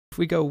If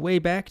we go way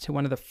back to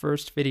one of the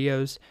first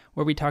videos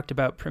where we talked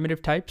about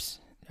primitive types,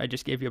 I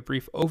just gave you a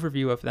brief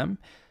overview of them.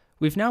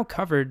 We've now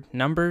covered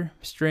number,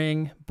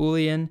 string,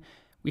 boolean.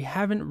 We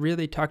haven't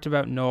really talked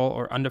about null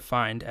or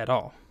undefined at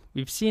all.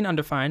 We've seen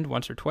undefined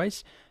once or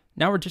twice.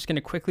 Now we're just going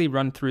to quickly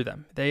run through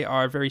them. They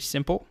are very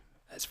simple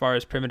as far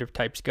as primitive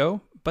types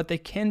go, but they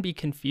can be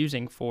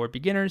confusing for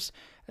beginners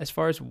as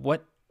far as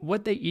what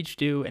they each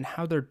do and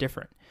how they're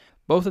different.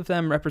 Both of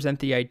them represent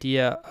the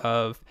idea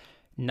of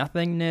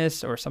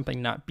nothingness or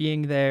something not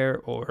being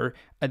there or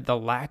the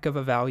lack of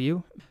a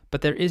value,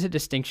 but there is a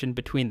distinction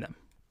between them.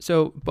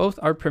 So both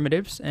are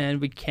primitives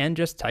and we can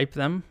just type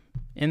them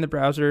in the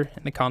browser,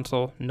 in the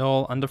console,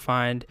 null,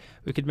 undefined.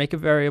 We could make a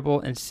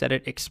variable and set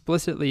it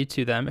explicitly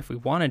to them if we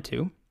wanted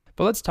to,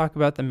 but let's talk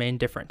about the main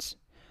difference.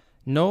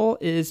 Null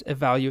is a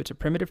value, it's a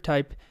primitive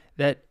type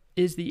that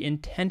is the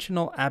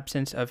intentional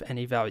absence of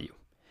any value,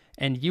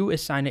 and you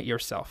assign it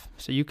yourself.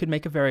 So you could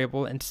make a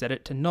variable and set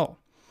it to null.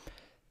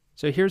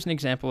 So here's an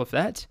example of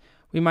that.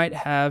 We might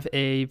have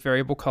a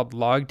variable called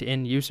logged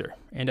in user,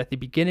 and at the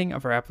beginning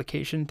of our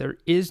application there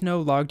is no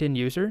logged in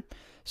user,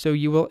 so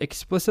you will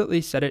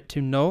explicitly set it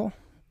to null.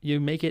 You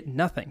make it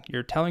nothing.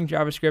 You're telling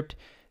JavaScript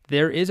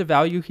there is a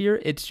value here,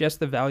 it's just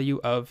the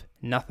value of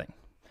nothing.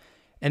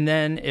 And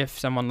then if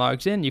someone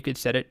logs in, you could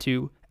set it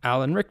to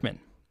Alan Rickman.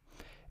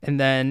 And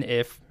then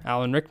if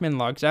Alan Rickman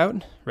logs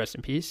out, rest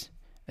in peace.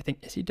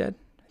 Is he dead?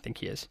 I think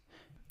he is.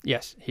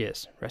 Yes, he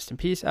is. Rest in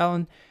peace,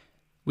 Alan.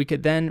 We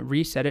could then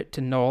reset it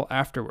to null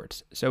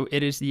afterwards. So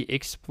it is the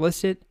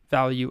explicit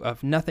value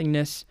of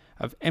nothingness,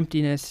 of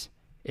emptiness.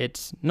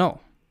 It's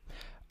null.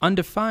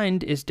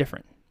 Undefined is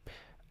different.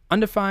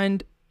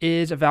 Undefined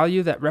is a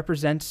value that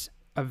represents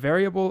a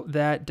variable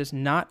that does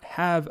not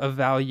have a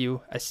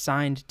value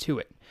assigned to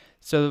it.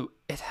 So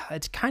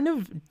it's kind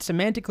of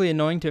semantically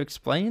annoying to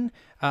explain,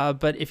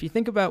 but if you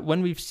think about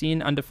when we've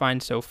seen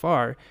undefined so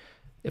far,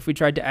 if we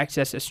tried to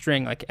access a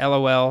string like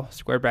LOL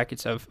square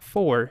brackets of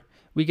 4,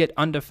 we get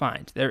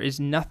undefined. There is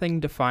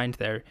nothing defined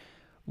there.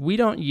 We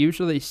don't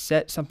usually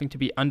set something to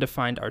be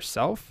undefined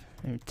ourselves.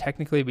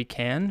 Technically we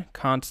can.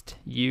 Const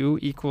u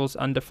equals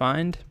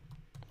undefined.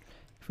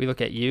 If we look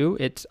at u,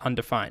 it's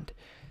undefined.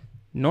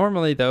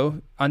 Normally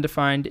though,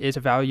 undefined is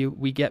a value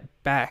we get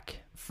back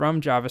from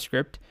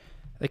JavaScript.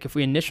 Like if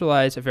we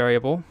initialize a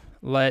variable,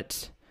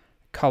 let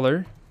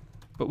color,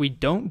 but we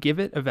don't give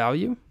it a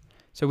value.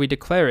 So we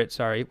declare it,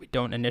 we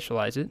don't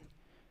initialize it.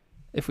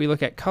 If we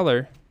look at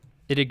color,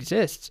 it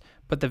exists,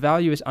 but the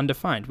value is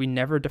undefined. We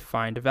never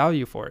defined a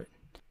value for it.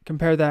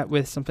 Compare that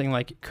with something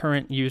like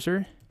current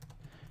user.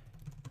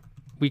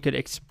 We could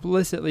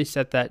explicitly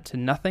set that to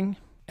nothing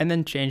and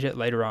then change it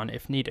later on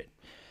if needed.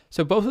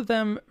 So both of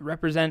them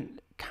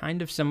represent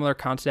kind of similar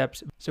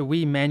concepts. So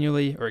we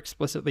manually or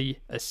explicitly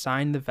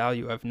assign the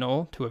value of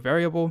null to a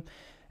variable.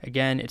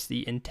 Again, it's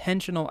the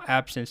intentional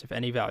absence of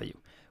any value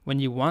when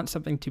you want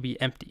something to be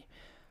empty.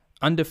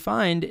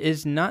 Undefined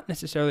is not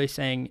necessarily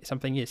saying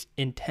something is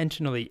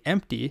intentionally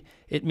empty.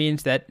 It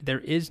means that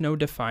there is no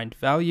defined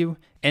value,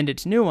 and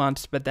it's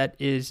nuanced, but that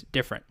is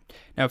different.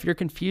 Now, if you're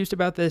confused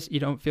about this, you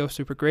don't feel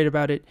super great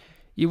about it,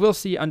 you will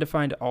see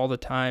undefined all the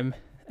time.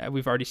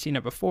 We've already seen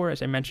it before,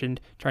 as I mentioned,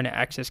 trying to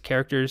access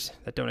characters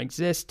that don't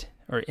exist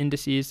or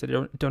indices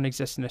that don't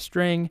exist in a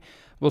string.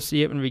 We'll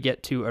see it when we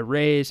get to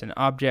arrays and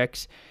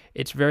objects.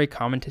 It's very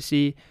common to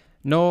see.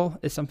 Null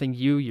is something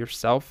you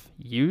yourself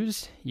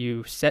use.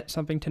 You set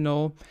something to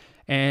null,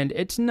 and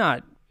it's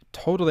not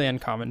totally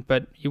uncommon,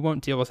 but you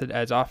won't deal with it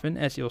as often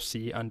as you'll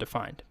see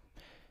undefined.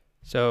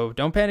 So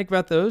don't panic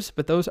about those,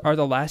 but those are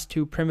the last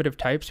two primitive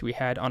types we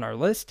had on our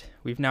list.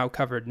 We've now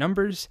covered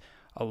numbers,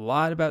 a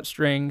lot about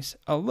strings,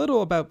 a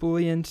little about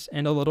booleans,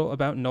 and a little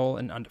about null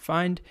and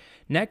undefined.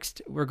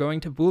 Next, we're going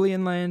to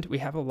Boolean land. We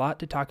have a lot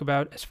to talk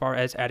about as far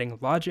as adding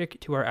logic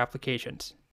to our applications.